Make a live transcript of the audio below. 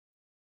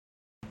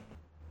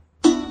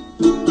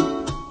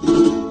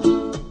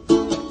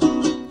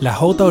La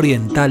jota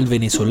oriental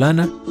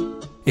venezolana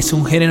es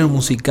un género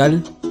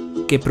musical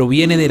que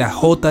proviene de la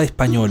jota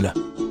española,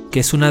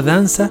 que es una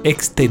danza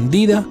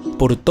extendida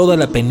por toda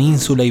la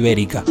península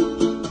ibérica.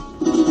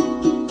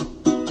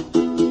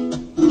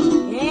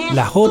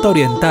 La jota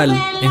oriental,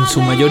 en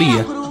su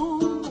mayoría,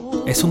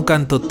 es un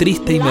canto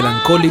triste y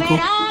melancólico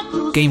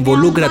que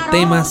involucra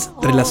temas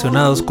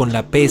relacionados con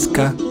la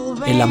pesca,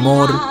 el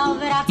amor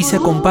y se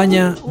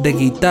acompaña de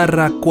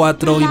guitarra,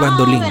 cuatro y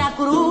bandolín.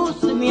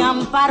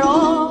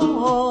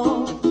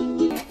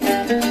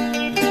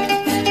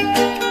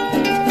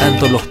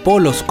 Tanto los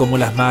polos como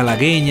las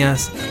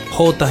malagueñas,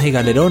 jotas y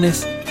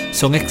galerones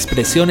son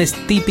expresiones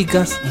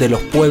típicas de los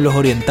pueblos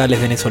orientales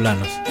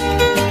venezolanos.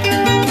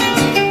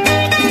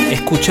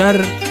 Escuchar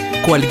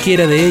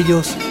cualquiera de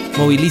ellos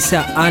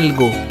moviliza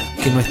algo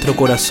que nuestro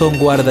corazón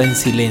guarda en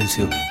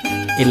silencio: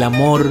 el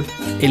amor,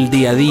 el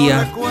día a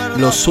día,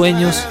 los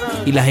sueños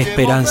y las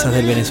esperanzas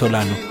del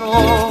venezolano.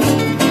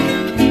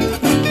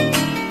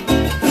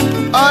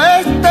 A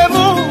este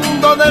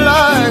mundo de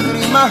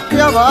lágrimas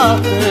que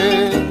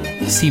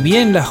abate. Si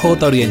bien la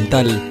jota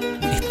oriental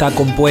está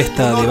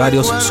compuesta de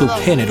varios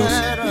subgéneros,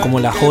 como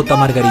la jota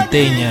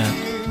margariteña,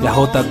 la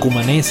jota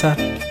cumanesa,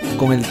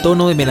 con el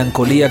tono de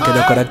melancolía que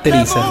lo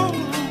caracteriza,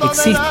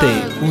 existe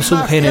un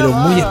subgénero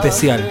muy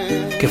especial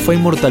que fue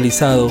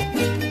inmortalizado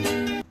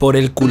por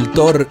el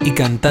cultor y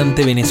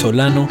cantante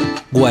venezolano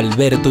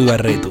Gualberto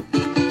Ibarreto.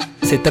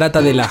 Se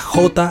trata de la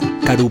jota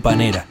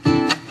carupanera.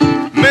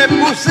 Me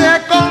puse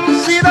a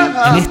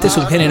considerar. En este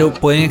subgénero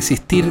pueden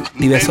existir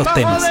diversos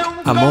temas: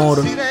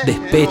 amor,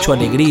 despecho,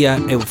 alegría,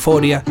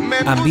 euforia,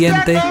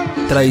 ambiente,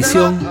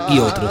 tradición y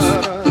otros.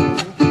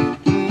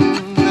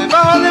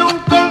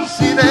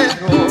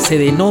 Se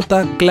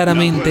denota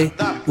claramente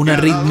una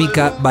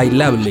rítmica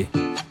bailable,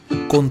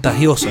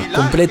 contagiosa,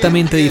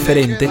 completamente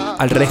diferente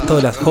al resto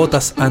de las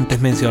jotas antes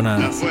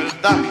mencionadas.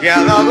 Que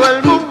ha dado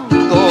el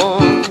mundo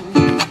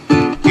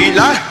y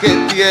las que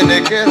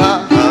tiene que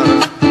dar.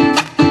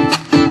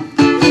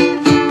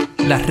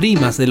 Las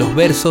rimas de los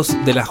versos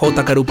de la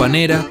jota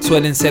carupanera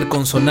suelen ser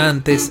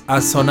consonantes,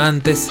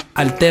 asonantes,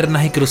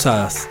 alternas y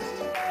cruzadas.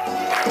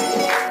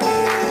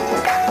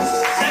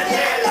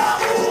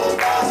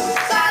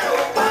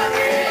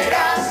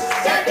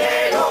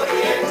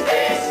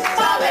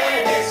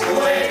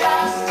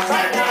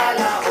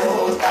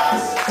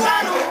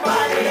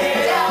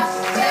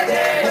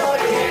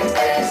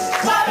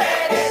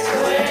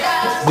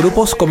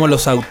 Grupos como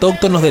los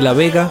autóctonos de La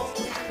Vega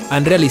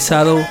han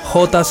realizado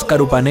jotas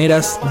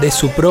carupaneras de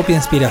su propia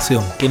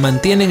inspiración, que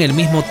mantienen el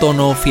mismo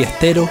tono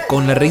fiestero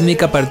con la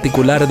rítmica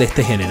particular de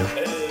este género.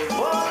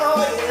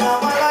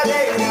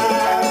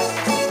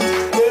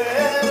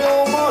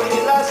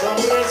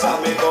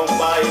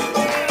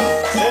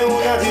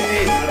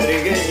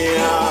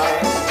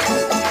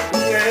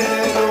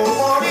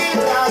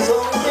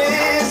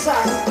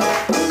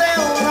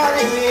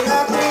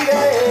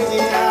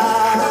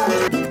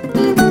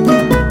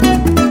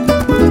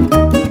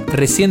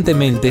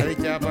 Recientemente,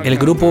 el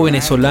grupo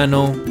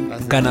venezolano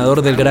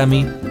ganador del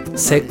Grammy,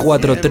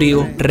 C4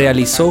 Trío,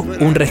 realizó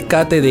un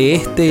rescate de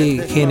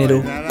este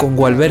género con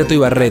Gualberto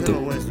Ibarreto.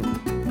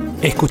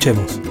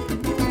 Escuchemos.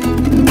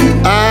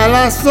 A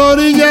las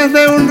orillas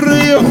de un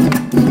río,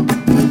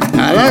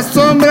 a la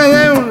sombra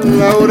de un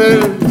laurel,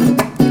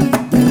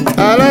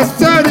 a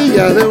las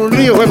orillas de un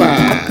río,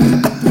 ¡epa!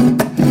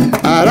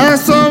 A la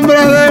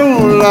sombra de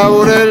un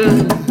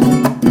laurel,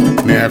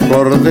 me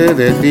acordé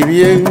de ti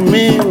bien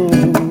mío,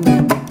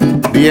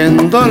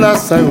 viendo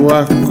las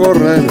aguas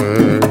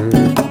correr.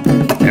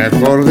 Me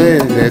acordé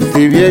de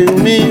ti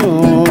bien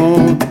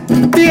mío,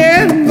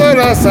 viendo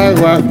las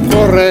aguas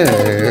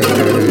correr.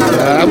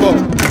 ¡Vamos!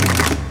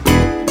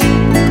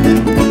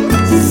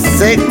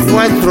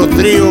 C4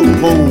 Trío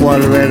con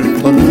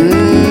Gualberto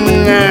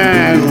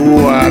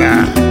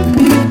Naguará.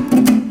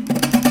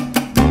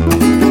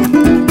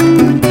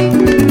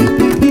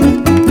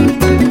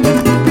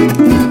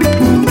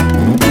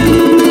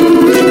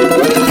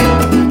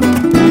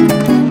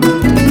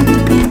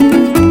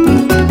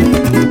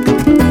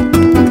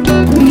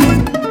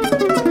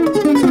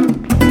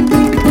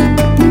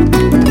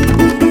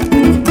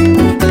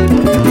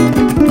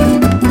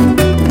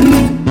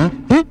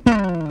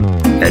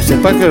 Ese es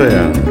para que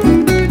vean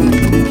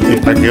y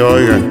para que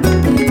oigan.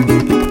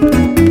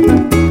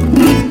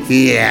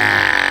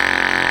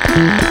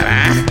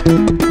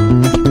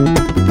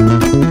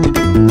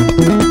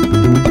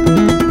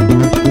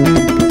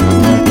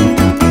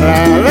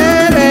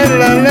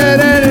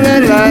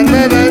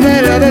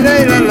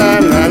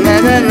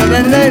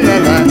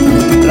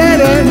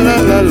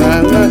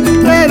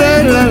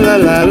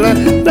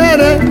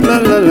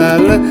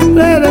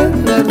 La